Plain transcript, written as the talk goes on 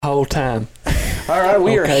whole time. All right,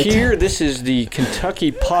 we are here. This is the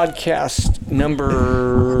Kentucky podcast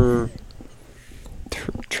number...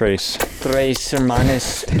 Tres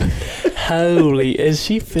Hermanos. Holy, is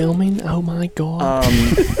she filming? Oh my God.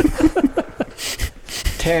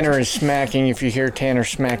 Tanner is smacking. If you hear Tanner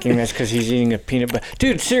smacking, that's because he's eating a peanut butter.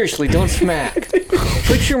 Dude, seriously, don't smack.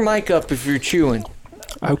 Put your mic up if you're chewing.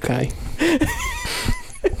 Okay.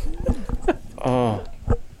 Oh.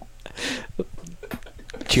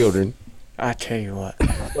 Children. I tell you what.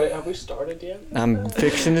 Wait, have we started yet? I'm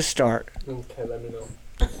fixing to start. Okay, let me know.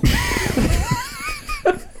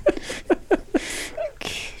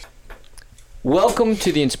 Welcome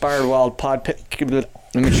to the Inspired Wild Pod.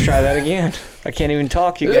 Let me just try that again. I can't even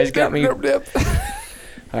talk. You guys got me. All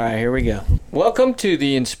right, here we go. Welcome to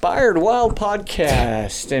the Inspired Wild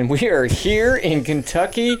Podcast, and we are here in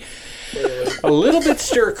Kentucky. A little bit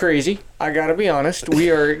stir crazy. I gotta be honest. We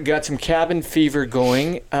got some cabin fever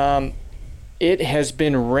going. It has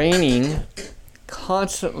been raining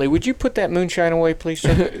constantly. Would you put that moonshine away, please,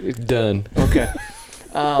 sir? Done. Okay.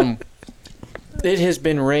 It has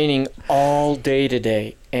been raining all day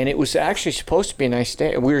today, and it was actually supposed to be a nice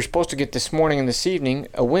day. We were supposed to get this morning and this evening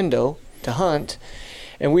a window to hunt,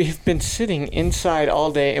 and we have been sitting inside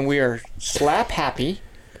all day, and we are slap happy.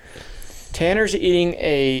 Tanner's eating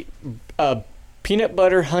a peanut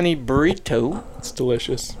butter honey burrito. It's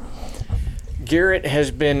delicious. Garrett has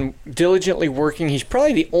been diligently working. He's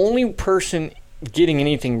probably the only person getting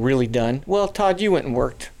anything really done. Well, Todd, you went and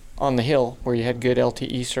worked on the hill where you had good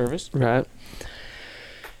LTE service. Right.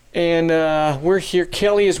 And we're here.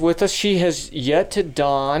 Kelly is with us. She has yet to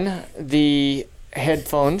don the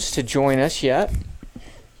headphones to join us yet,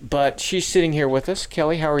 but she's sitting here with us.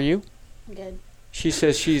 Kelly, how are you? Good. She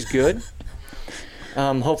says she's good.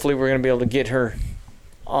 Hopefully we're going to be able to get her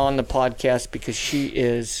on the podcast because she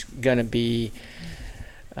is going to be...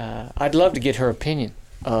 I'd love to get her opinion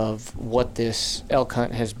of what this elk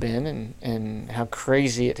hunt has been and how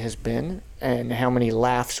crazy it has been and how many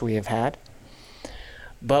laughs we have had.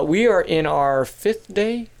 But we are in our fifth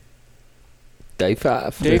day. Day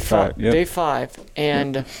five. Day five.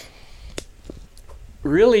 And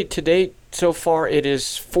really today, so far, it is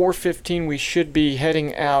 4:15. We should be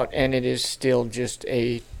heading out, and it is still just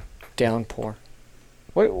a downpour.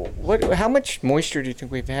 How much moisture do you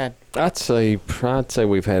think we've had? I'd say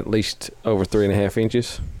we've had at least over 3.5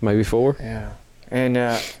 inches, maybe 4. Yeah. And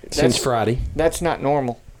since Friday. That's not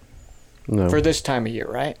normal. No. For this time of year,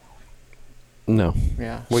 right? No.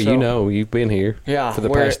 Yeah. Well, so, you've been here yeah, for the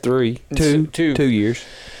past 2 years.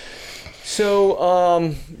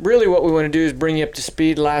 So, really what we want to do is bring you up to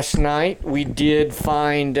speed. Last night, we did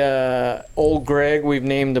find old Greg. We've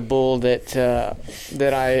named the bull that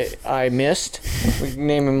I missed. We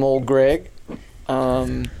named him Old Greg.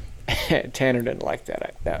 Tanner didn't like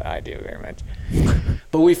that idea very much.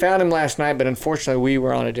 But we found him last night, but unfortunately we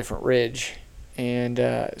were on a different ridge. And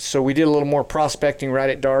so we did a little more prospecting right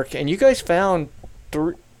at dark. And you guys found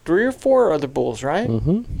three or four other bulls, right?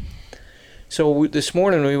 Mm-hmm. So this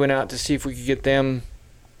morning we went out to see if we could get them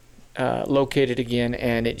located again,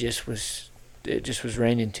 and it just was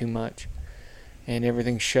raining too much, and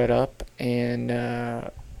everything shut up and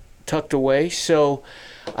tucked away. So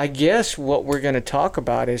I guess what we're going to talk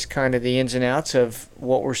about is kind of the ins and outs of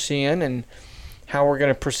what we're seeing and how we're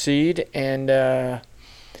going to proceed. And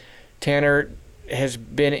Tanner has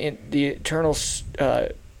been in the eternal,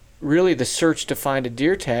 really the search to find a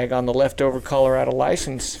deer tag on the leftover Colorado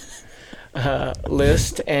license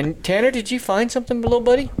list. And Tanner, did you find something, little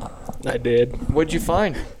buddy? I did. What'd you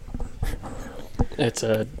find? It's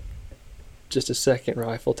just a second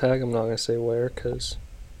rifle tag. I'm not going to say where because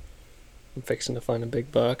I'm fixing to find a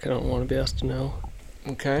big buck. I don't want to be asked to know.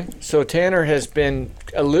 Okay. So Tanner has been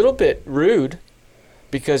a little bit rude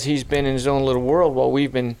because he's been in his own little world while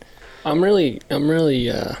we've been... I'm really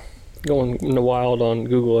going wild on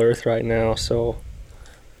Google Earth right now, so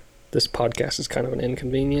this podcast is kind of an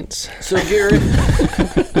inconvenience. So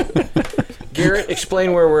Garrett,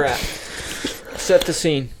 explain where we're at. Set the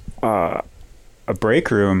scene. A break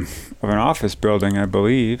room of an office building, I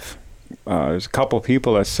believe. There's a couple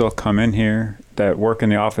people that still come in here that work in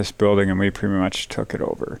the office building, and we pretty much took it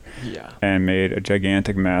over. Yeah. And made a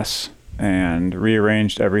gigantic mess and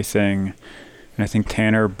rearranged everything. And I think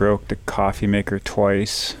Tanner broke the coffee maker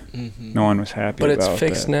twice. Mm-hmm. No one was happy about that. But it's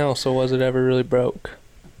fixed now, so was it ever really broke?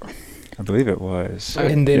 I believe it was.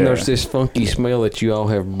 And then there's this funky smell that you all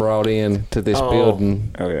have brought in to this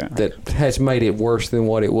building that has made it worse than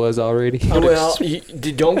what it was already. Well,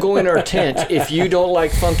 don't go in our tent. If you don't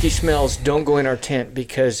like funky smells, don't go in our tent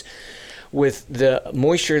because with the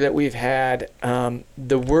moisture that we've had,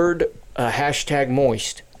 the word hashtag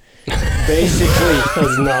moist Basically,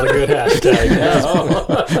 That's not a good hashtag.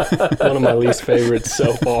 That's one of my least favorites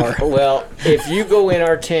so far. well, if you go in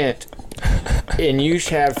our tent and you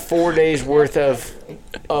have 4 days worth of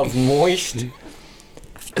moist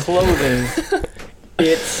clothing,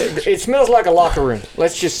 it smells like a locker room.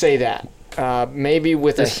 Let's just say that. Maybe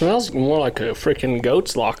with It smells more like a freaking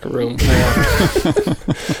goat's locker room.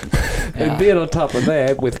 And then on top of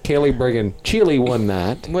that, with Kelly bringing chili one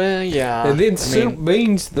night, well, yeah, and then soup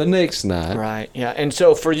beans the next night. Right, yeah. And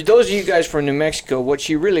so for those of you guys from New Mexico, what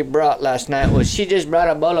she really brought last night was she just brought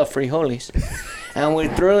a bowl of frijoles. And we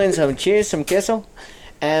threw in some cheese, some queso,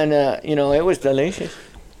 and, it was delicious.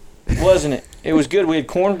 Wasn't it? It was good. We had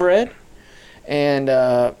cornbread, and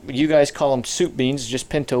you guys call them soup beans, just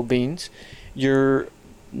pinto beans. Frijoles?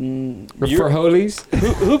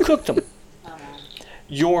 Who cooked them?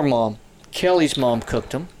 Your mom. Kelly's mom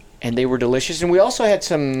cooked them, and they were delicious. And we also had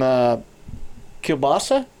some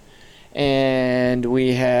kielbasa, and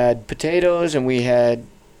we had potatoes, and we had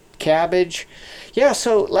cabbage. Yeah,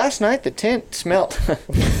 so last night the tent smelled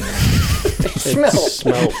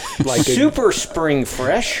smelled like super spring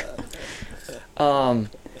fresh.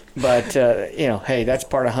 But hey, that's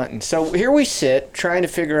part of hunting. So here we sit trying to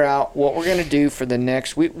figure out what we're going to do for the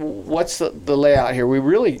next week. What's the layout here? We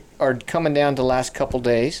really are coming down to the last couple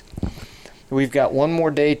days. We've got one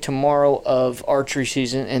more day tomorrow of archery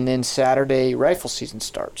season, and then Saturday rifle season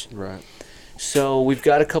starts. Right. So we've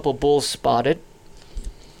got a couple bulls spotted.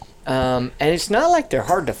 And it's not like they're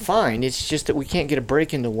hard to find. It's just that we can't get a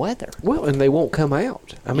break in the weather. Well, and they won't come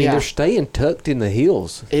out. I mean, they're staying tucked in the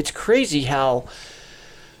hills. It's crazy how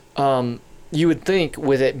you would think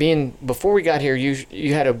with it being, before we got here,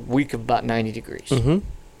 you had a week of about 90 degrees. Mm-hmm.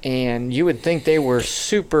 And you would think they were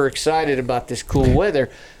super excited about this cool weather,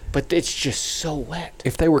 but it's just so wet.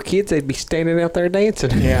 If they were kids, they'd be standing out there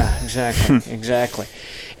dancing. Yeah, exactly.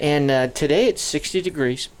 And today it's 60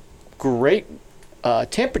 degrees. Great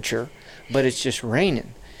temperature, but it's just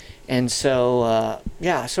raining. And so,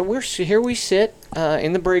 so here we sit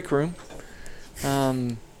in the break room,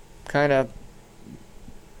 kind of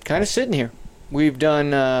sitting here. We've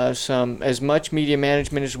done as much media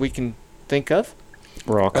management as we can think of.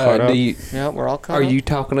 We're all caught up. We're all caught up. Are you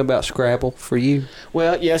talking about Scrabble for you?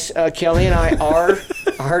 Well, yes, Kelly and I are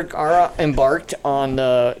embarked on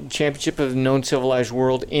the Championship of the Known Civilized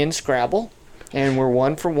World in Scrabble, and we're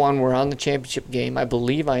 1 for 1. We're on the championship game. I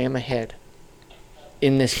believe I am ahead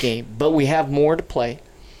in this game, but we have more to play.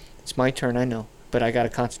 It's my turn, I know, but I got to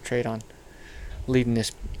concentrate on leading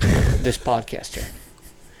this podcast here.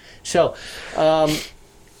 So,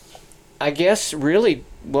 I guess really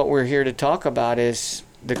what we're here to talk about is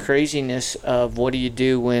the craziness of what do you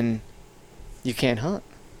do when you can't hunt,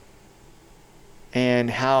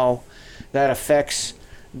 and how that affects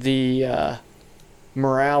the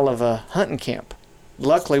morale of a hunting camp.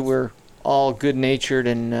 Luckily, we're all good-natured,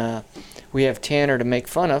 and we have Tanner to make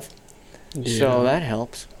fun of, so that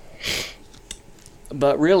helps.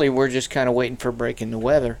 But really, we're just kind of waiting for a break in the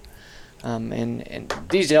weather. And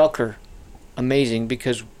these elk are amazing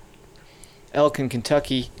because elk in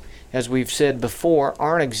Kentucky, as we've said before,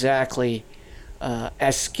 aren't exactly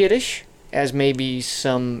as skittish as maybe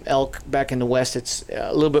some elk back in the West. It's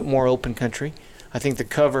a little bit more open country. I think the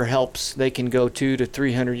cover helps. They can go 200 to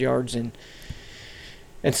 300 yards and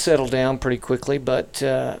settle down pretty quickly. But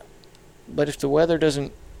if the weather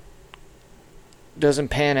doesn't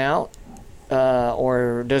pan out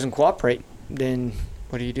or doesn't cooperate, then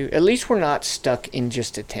what do you do? At least we're not stuck in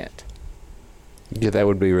just a tent. Yeah, that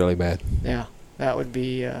would be really bad. Yeah, that would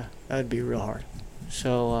be real hard.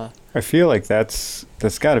 So I feel like that's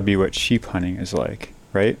got to be what sheep hunting is like,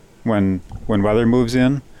 right? When weather moves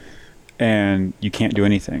in, and you can't do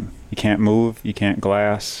anything. You can't move. You can't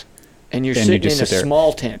glass. And you're sitting in a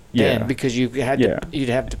small tent then because you'd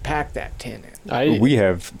have to pack that tent in. We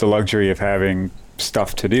have the luxury of having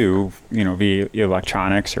stuff to do, via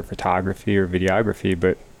electronics or photography or videography.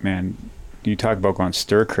 But man, you talk about going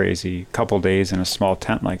stir crazy. A couple days in a small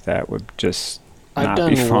tent like that would just not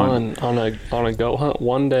be fun. I've done one on a goat hunt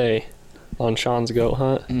one day on Sean's goat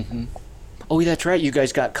hunt. Mm-hmm. Oh, that's right. You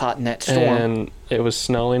guys got caught in that storm. And it was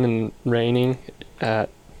snowing and raining at,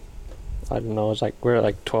 I don't know, we're at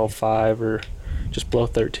like 12.5 or just below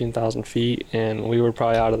 13,000 feet. And we were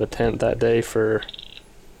probably out of the tent that day for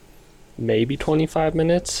maybe 25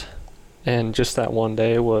 minutes. And just that one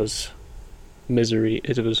day was misery.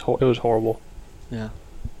 It was horrible. Yeah.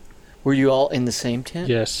 Were you all in the same tent?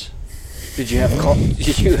 Yes. Did you have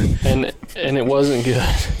and it wasn't good.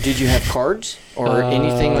 Did you have cards or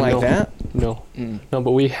anything like that? No. No,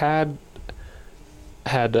 but we had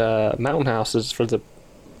mountain houses for the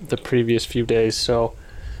previous few days, so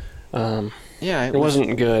it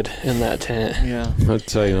wasn't good in that tent. Yeah. I'd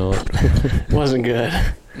say not. It wasn't good.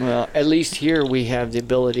 Well, at least here we have the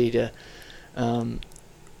ability to,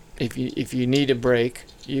 if you need a break,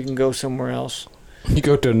 you can go somewhere else. You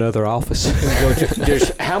go to another office.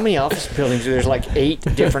 There's how many office buildings? There's like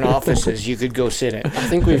 8 different offices you could go sit in. I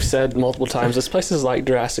think we've said multiple times, this place is like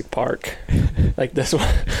Jurassic Park. Like that's what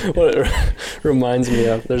it reminds me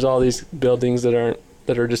of. There's all these buildings that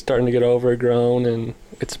are just starting to get overgrown, and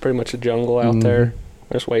it's pretty much a jungle out there.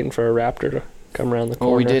 We're just waiting for a raptor to come around the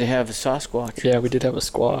corner. Oh, we did have a Sasquatch. Yeah, we did have a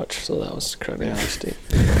squatch, so that was kind of interesting.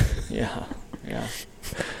 Yeah.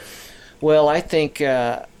 Well, I think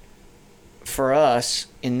for us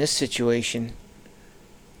in this situation,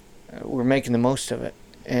 we're making the most of it.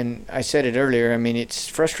 And I said it earlier, I mean, it's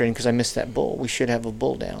frustrating because I missed that bull. We should have a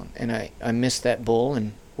bull down. And I missed that bull,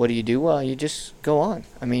 and what do? Well, you just go on.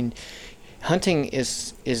 I mean, hunting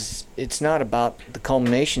is it's not about the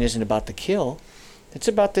culmination, isn't about the kill. It's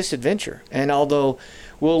about this adventure. And although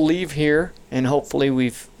we'll leave here and hopefully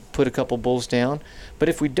we've put a couple bulls down, but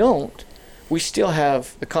if we don't, we still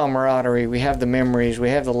have the camaraderie, we have the memories, we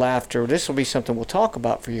have the laughter. This will be something we'll talk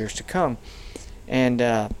about for years to come. And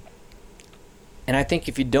I think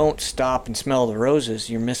if you don't stop and smell the roses,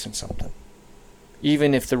 you're missing something.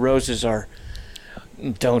 Even if the roses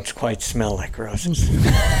don't quite smell like roses.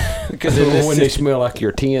 Because when they smell like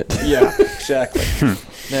your tent. Yeah, exactly.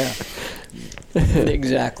 Yeah,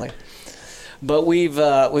 exactly. But we've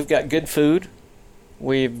got good food.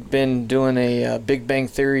 We've been doing a Big Bang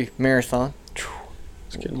Theory marathon.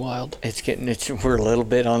 It's getting wild. We're a little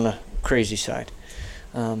bit on the crazy side.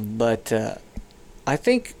 But I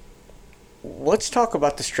think let's talk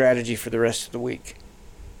about the strategy for the rest of the week.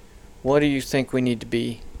 What do you think we need to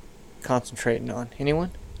be concentrating on?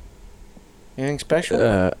 Anyone? Anything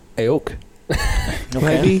special? Elk. Okay.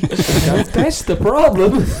 Maybe. That's the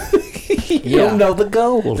problem. You don't know the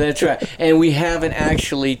goal. That's right. And we haven't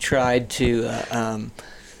actually tried to,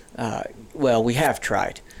 well, we have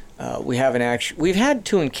tried. We've had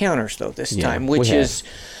 2 encounters, though, this time, which is,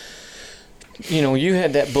 you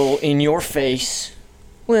had that bull in your face.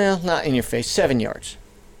 Well, not in your face, 7 yards.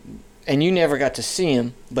 And you never got to see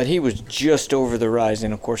him, but he was just over the rise.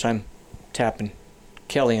 And, of course, I'm tapping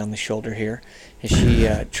Kelly on the shoulder here as she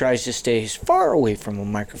tries to stay as far away from a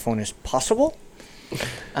microphone as possible.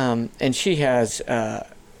 And she has,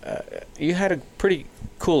 you had a pretty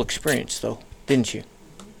cool experience, though, didn't you?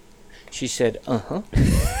 She said, uh-huh.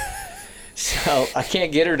 So I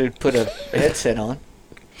can't get her to put a headset on.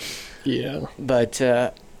 Yeah. But,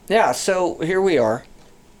 so here we are.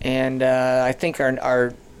 And I think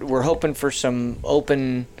we're hoping for some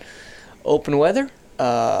open weather.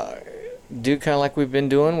 Do kind of like we've been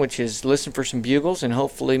doing, which is listen for some bugles and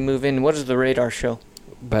hopefully move in. What does the radar show?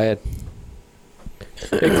 Bad.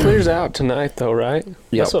 It clears out tonight, though, right? Yep.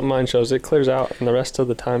 That's what mine shows. It clears out, and the rest of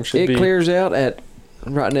the time should be... It clears out at...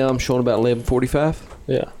 Right now, I'm showing about 11:45.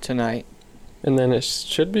 Yeah. Tonight. And then it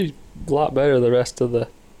should be a lot better the rest of the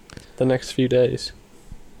next few days.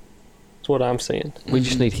 That's what I'm seeing. We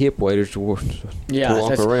just need hip waders to walk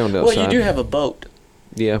around outside. Well, you do have a boat.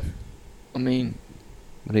 Yeah. I mean...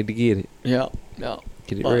 I need to get it. Yeah.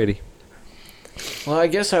 Get it ready. Well, I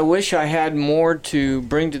guess I wish I had more to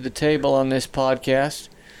bring to the table on this podcast.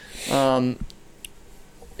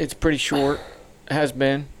 It's pretty short. Has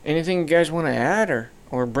been. Anything you guys want to add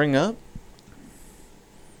or bring up?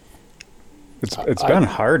 It's been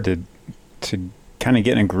hard to kind of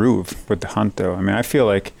get in a groove with the hunt, though. I mean, I feel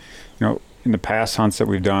like, in the past hunts that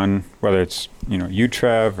we've done, whether it's, you,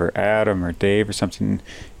 Trev, or Adam, or Dave, or something,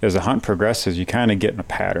 as the hunt progresses, you kind of get in a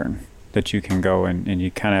pattern that you can go and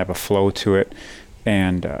you kind of have a flow to it.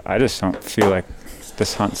 And I just don't feel like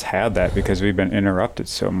this hunt's had that because we've been interrupted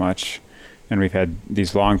so much. And we've had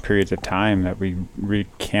these long periods of time that we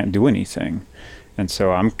can't do anything. And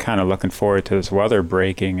so I'm kind of looking forward to this weather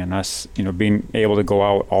breaking and us, being able to go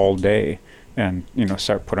out all day and,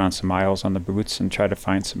 start put on some miles on the boots and try to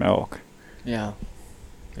find some elk. Yeah.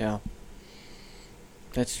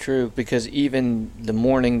 That's true, because even the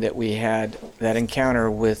morning that we had that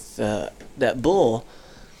encounter with that bull,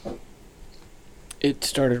 it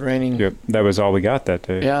started raining. Yep, that was all we got that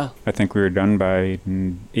day. Yeah. I think we were done by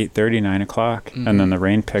 8:30, 9 o'clock, mm-hmm. and then the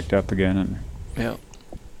rain picked up again and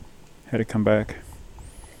had to come back.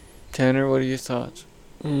 Tanner, what are your thoughts?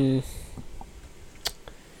 I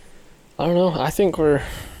don't know. I think we're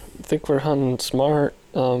hunting smart.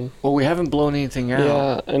 Well, we haven't blown anything out.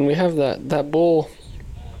 Yeah, and we have that bull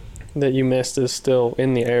that you missed is still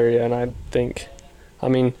in the area, and I think,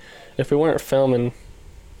 if we weren't filming,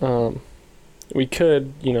 we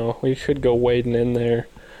could go wading in there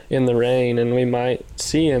in the rain, and we might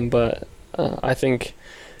see him, but I think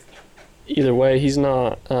either way, he's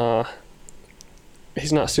not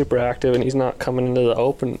super active, and he's not coming into the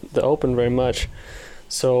open very much.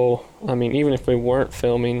 So, I mean, even if we weren't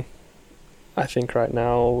filming, I think right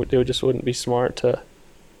now it just wouldn't be smart to,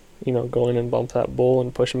 go in and bump that bull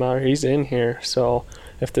and push him out. He's in here, so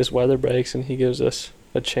if this weather breaks and he gives us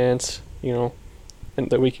a chance, and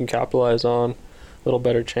that we can capitalize on, a little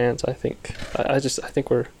better chance, I think. I think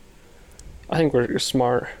we're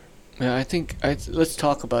smart. Yeah, let's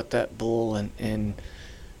talk about that bull and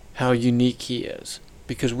how unique he is,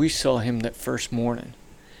 because we saw him that first morning,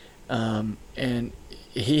 and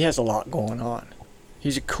he has a lot going on.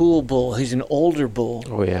 He's a cool bull. He's an older bull.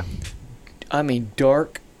 Oh yeah. I mean,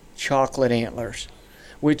 dark chocolate antlers,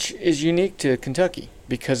 which is unique to Kentucky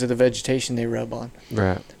because of the vegetation they rub on.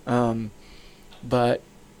 Right. But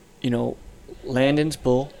Landon's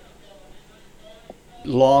bull,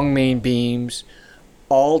 long main beams.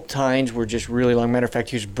 All tines were just really long. Matter of fact,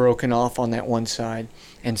 he was broken off on that one side.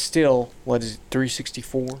 And still,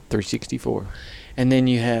 364? 364. And then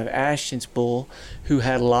you have Ashton's bull, who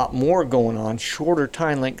had a lot more going on. Shorter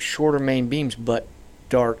tine length, shorter main beams, but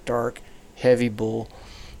dark, heavy bull.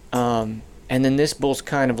 And then this bull's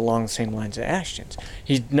kind of along the same lines as Ashton's.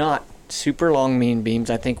 He's not super long main beams.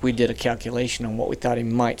 I think we did a calculation on what we thought he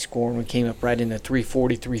might score, and we came up right in the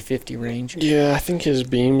 340, 350 range. Yeah, I think his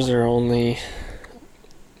beams are only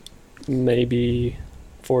maybe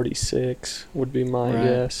 46 would be my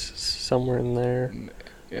guess, somewhere in there.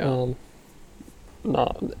 Yeah.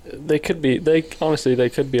 They could be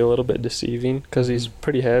a little bit deceiving because he's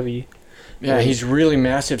pretty heavy. Yeah, he's really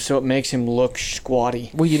massive, so it makes him look squatty.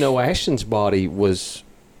 Well, Ashton's body was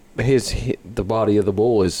the body of the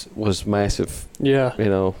bull was massive. Yeah.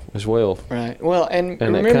 As well. Right. Well, and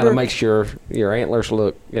remember, it kind of makes your antlers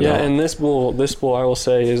look. And this bull I will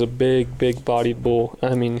say is a big bodied bull.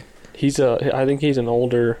 I mean, I think he's an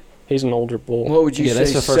older bull. What would you say?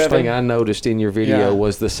 That's the first thing I noticed in your video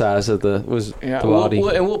was the size of the body.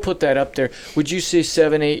 And we'll put that up there. Would you say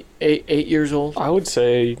 7, 8 years old? I would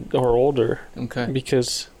say or older. Okay.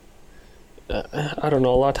 Because I don't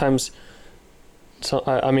know. A lot of times,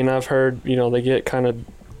 I've heard they get kind of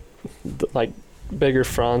like bigger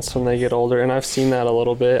fronts when they get older, and I've seen that a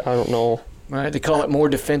little bit. I don't know. Right. They call it more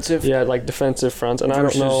defensive. Yeah, like defensive fronts, and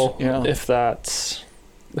versus, I don't know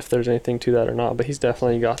if there's anything to that or not, but he's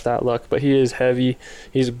definitely got that look. But he is heavy.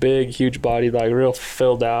 He's big, huge body, like real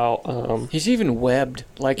filled out. He's even webbed.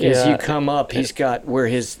 Like as you come up, he's got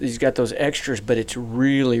he's got those extras, but it's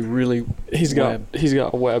really, really he's got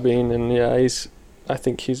webbing, and I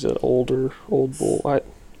think he's an old bull.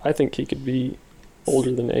 I think he could be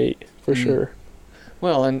older than 8 for sure.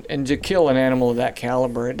 Well, and to kill an animal of that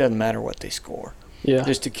caliber, it doesn't matter what they score. Yeah.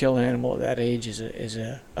 Just to kill an animal of that age is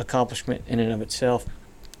a accomplishment in and of itself.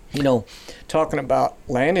 Talking about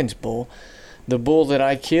Landon's bull, the bull that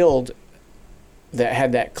I killed that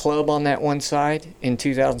had that club on that one side in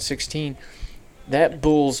 2016, that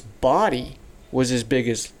bull's body was as big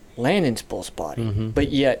as Landon's bull's body. Mm-hmm.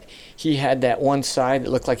 But yet he had that one side that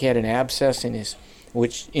looked like he had an abscess in his,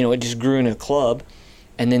 which, it just grew in a club.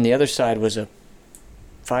 And then the other side was a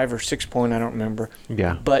 5 or 6 point, I don't remember.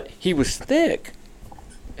 Yeah. But he was thick,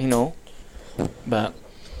 But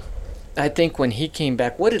I think when he came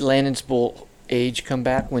back, what did Landon's bull age come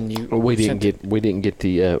back when you? We didn't get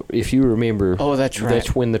the. If you remember. Oh, that's right.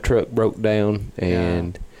 That's when the truck broke down,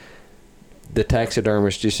 and the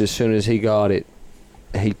taxidermist, just as soon as he got it,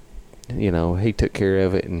 he took care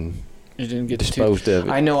of it and you didn't get disposed of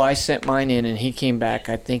it. I know I sent mine in, and he came back.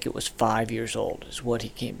 I think it was 5 years old is what he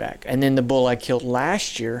came back, and then the bull I killed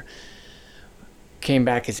last year came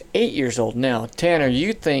back as 8 years old. Now, Tanner,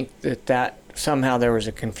 you think that somehow there was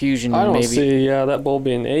a confusion? I don't see that bull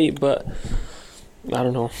being 8, but I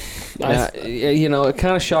don't know. It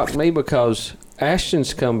kind of shocked me because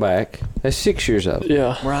Ashton's come back at 6 years old.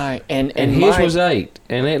 Yeah, right, and his was 8,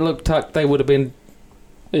 and it looked like they would have been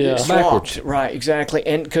backwards. Right, exactly,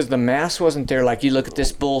 and because the mass wasn't there. Like you look at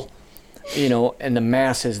this bull, and the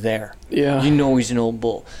mass is there. Yeah, he's an old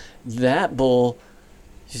bull. That bull,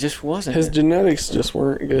 he just wasn't. His genetics just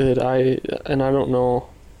weren't good. I don't know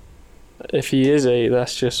if he is 8.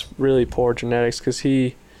 That's just really poor genetics because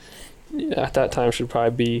he at that time should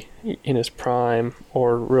probably be in his prime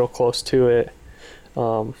or real close to it.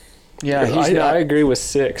 I agree with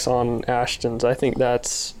 6 on Ashton's. I think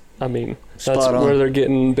that's where they're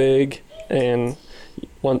getting big, and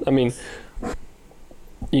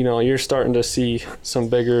you're starting to see some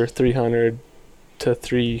bigger 300 to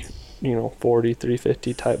 340,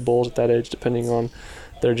 350 type bulls at that age, depending on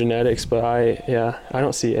their genetics, but I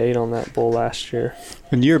don't see 8 on that bull last year.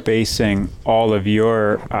 And you're basing all of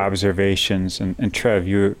your observations, and Trev,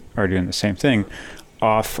 you are doing the same thing,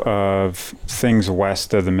 off of things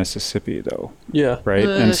west of the Mississippi, though. Yeah. Right?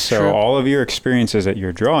 And so true. all of your experiences that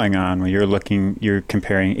you're drawing on, when you're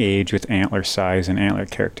comparing age with antler size and antler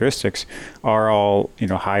characteristics, are all,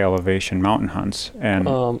 high elevation mountain hunts. And,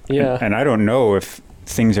 and I don't know if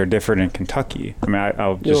things are different in Kentucky. I mean,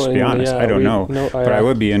 I'll just be honest. I don't know. But I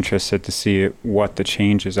would be interested to see what the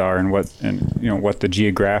changes are and what the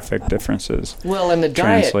geographic differences. Well, and the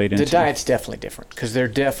translate into. diet's definitely different, because they're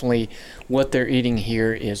definitely, what they're eating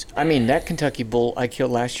here is, I mean, that Kentucky bull I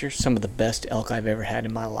killed last year, some of the best elk I've ever had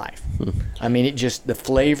in my life. I mean, it just, the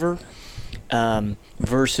flavor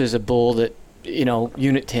versus a bull that,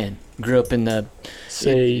 Unit 10 grew up in the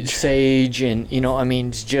sage, and I mean,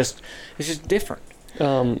 it's just different.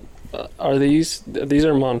 Are these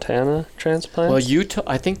are Montana transplants? Well, Utah,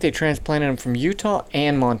 I think they transplanted them from Utah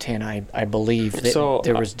and Montana. I believe that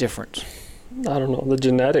there was difference. I don't know. The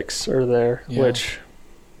genetics are there, which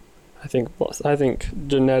I think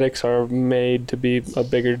genetics are made to be a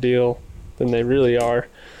bigger deal than they really are,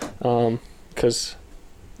 because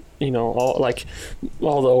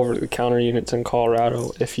all the over-the-counter units in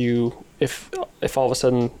Colorado, if all of a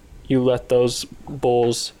sudden you let those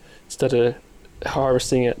bulls, instead of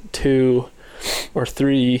harvesting at 2 or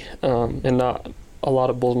 3, and not a lot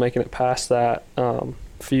of bulls making it past that,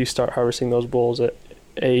 if you start harvesting those bulls at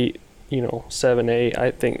 8, 7, 8,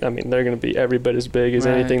 I mean they're going to be every bit as big as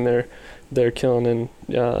anything they're killing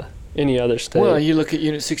in any other state. Well, you look at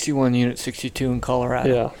Unit 61, Unit 62 in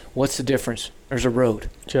Colorado. Yeah. What's the difference? There's a road.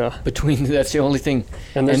 Yeah. Between, that's the only thing.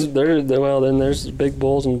 And then there's big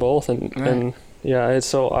bulls in both, and it's,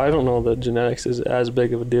 so I don't know that genetics is as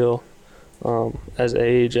big of a deal as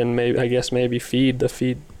age, and maybe feed, the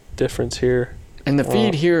feed difference here. And the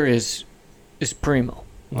feed here is primo.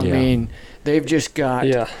 I mean, they've just got,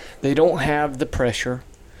 they don't have the pressure.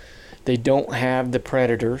 They don't have the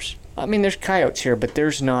predators. I mean, there's coyotes here, but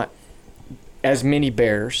there's not as many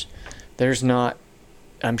bears. There's not,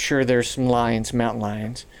 I'm sure there's some lions, mountain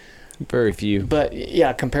lions. Very few. But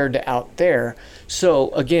compared to out there. So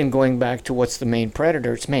again, going back to what's the main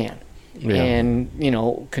predator, it's man. Yeah.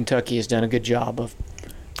 And, Kentucky has done a good job of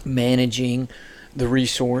managing the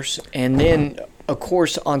resource. And then, of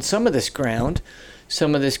course, on some of this ground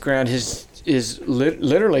is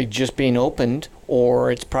literally just being opened,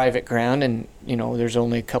 or it's private ground, and, there's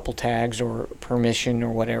only a couple tags or permission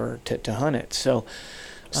or whatever to hunt it. So,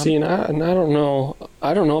 see, and I don't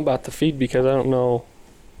know about the feed, because I don't know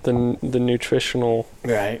the nutritional.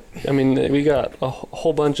 Right. I mean, we got a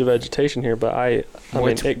whole bunch of vegetation here, but I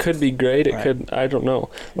mean, it could be great. It could. I don't know.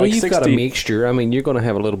 Well, you've got a mixture. I mean, you're going to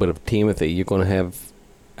have a little bit of Timothy. You're going to have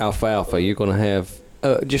alfalfa. You're going to have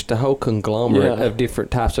just a whole conglomerate of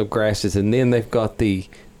different types of grasses, and then they've got the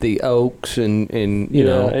oaks and you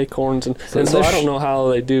know, acorns, and so I don't know how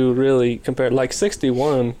they do really compared. Like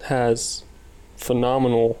 61 has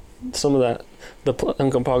phenomenal, some of that, the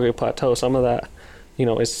Uncompahgre Plateau, some of that,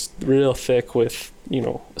 is real thick with,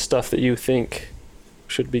 stuff that you think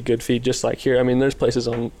should be good feed, just like here. I mean, there's places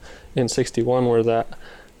in 61 where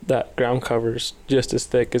that ground cover's just as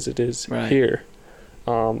thick as it is here.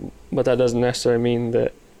 But that doesn't necessarily mean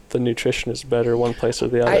that the nutrition is better one place or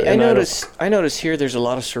the other. I notice here there's a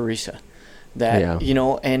lot of cerisa that,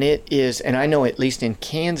 and it is, and I know at least in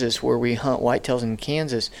Kansas where we hunt whitetails in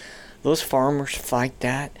Kansas, those farmers fight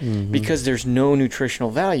that because there's no nutritional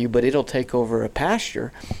value, but it'll take over a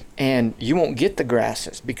pasture and you won't get the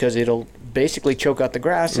grasses because it'll basically choke out the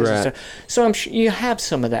grasses. Right. And stuff. So I'm sure you have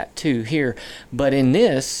some of that too here, but in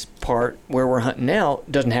this part where we're hunting now,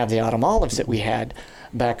 doesn't have the autumn olives that we had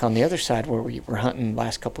back on the other side where we were hunting the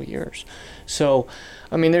last couple of years. So,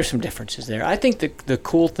 I mean, there's some differences there. I think the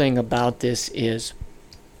cool thing about this is,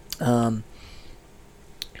 I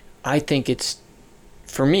think it's,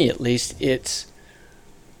 for me at least, it's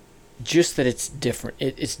just that it's different.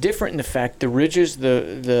 It's different in the fact the ridges,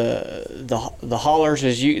 the hollers,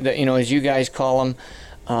 as you guys call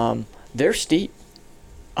them, they're steep.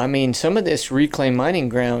 I mean, some of this reclaimed mining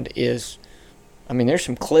ground is, I mean, there's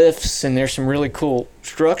some cliffs and there's some really cool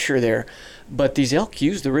structure there, but these elk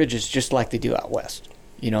use the ridges just like they do out west,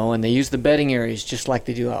 and they use the bedding areas just like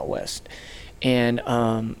they do out west. And,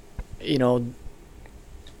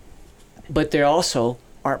 but they also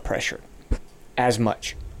aren't pressured as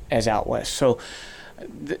much as out west. So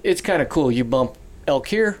it's kind of cool. You bump elk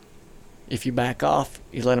here, if you back off,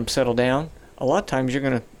 you let them settle down. A lot of times you're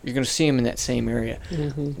gonna see them in that same area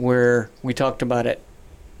where we talked about it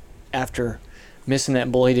after missing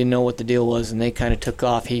that bull. He didn't know what the deal was, and they kind of took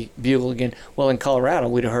off. He bugled again. Well, in Colorado,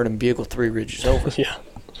 we'd have heard him bugle 3 ridges over. Yeah.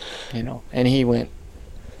 And he went,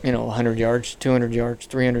 100 yards, 200 yards,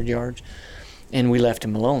 300 yards, and we left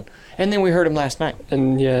him alone. And then we heard him last night.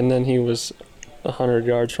 And then he was 100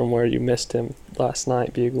 yards from where you missed him last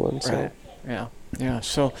night bugling. So. Right. Yeah.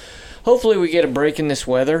 So hopefully we get a break in this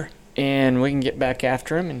weather and we can get back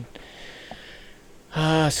after him.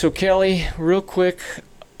 And so Kelly, real quick,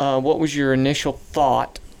 what was your initial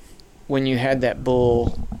thought when you had that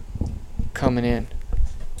bull coming in?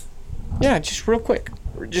 Yeah, just real quick.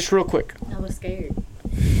 I was scared.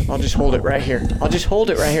 I'll just hold it right here.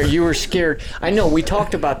 You were scared. I know, we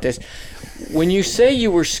talked about this. When you say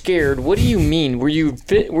you were scared, what do you mean? Were you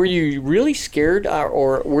really scared,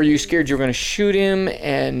 or were you scared you were going to shoot him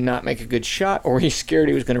and not make a good shot, or were you scared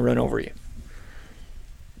he was going to run over you?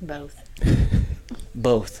 Both.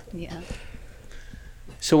 Both. Yeah.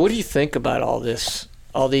 So what do you think about all this?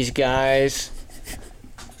 All these guys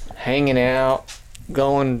hanging out,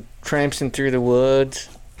 going tramping through the woods.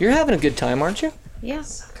 You're having a good time, aren't you?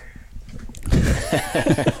 Yes.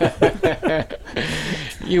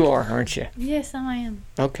 You are, aren't you? Yes, I am.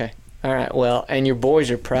 Okay. All right. Well, and your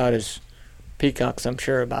boys are proud as peacocks, I'm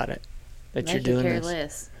sure, about it, that They you're could doing care this.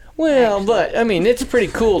 less. Well, actually. but, I mean, it's pretty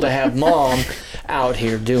cool to have Mom out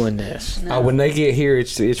here doing this. No. When they get here,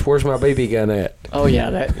 it's where's my BB gun at? Oh,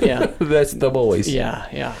 yeah. That's the boys.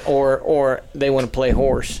 Yeah. Or they want to play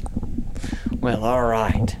horse. Well, all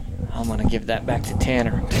right. I'm going to give that back to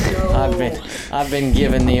Tanner. No. I've been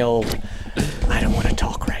given the old, I don't want to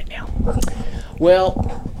talk right now.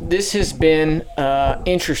 Well, this has been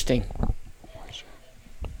interesting.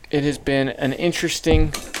 It has been an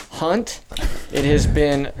interesting hunt. It has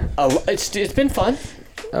been it's been fun.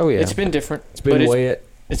 Oh yeah. It's been different. It's been wet.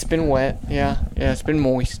 It's been wet. Yeah. It's been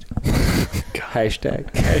moist.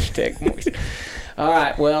 Hashtag moist. All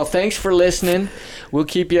right. Well, thanks for listening. We'll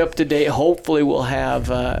keep you up to date. Hopefully, we'll have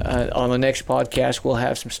on the next podcast, we'll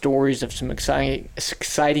have some stories of some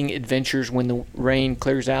exciting adventures when the rain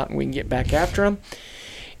clears out and we can get back after them.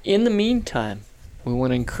 In the meantime, we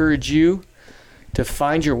want to encourage you to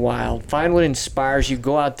find your wild, find what inspires you,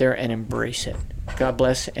 go out there and embrace it. God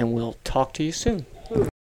bless, and we'll talk to you soon.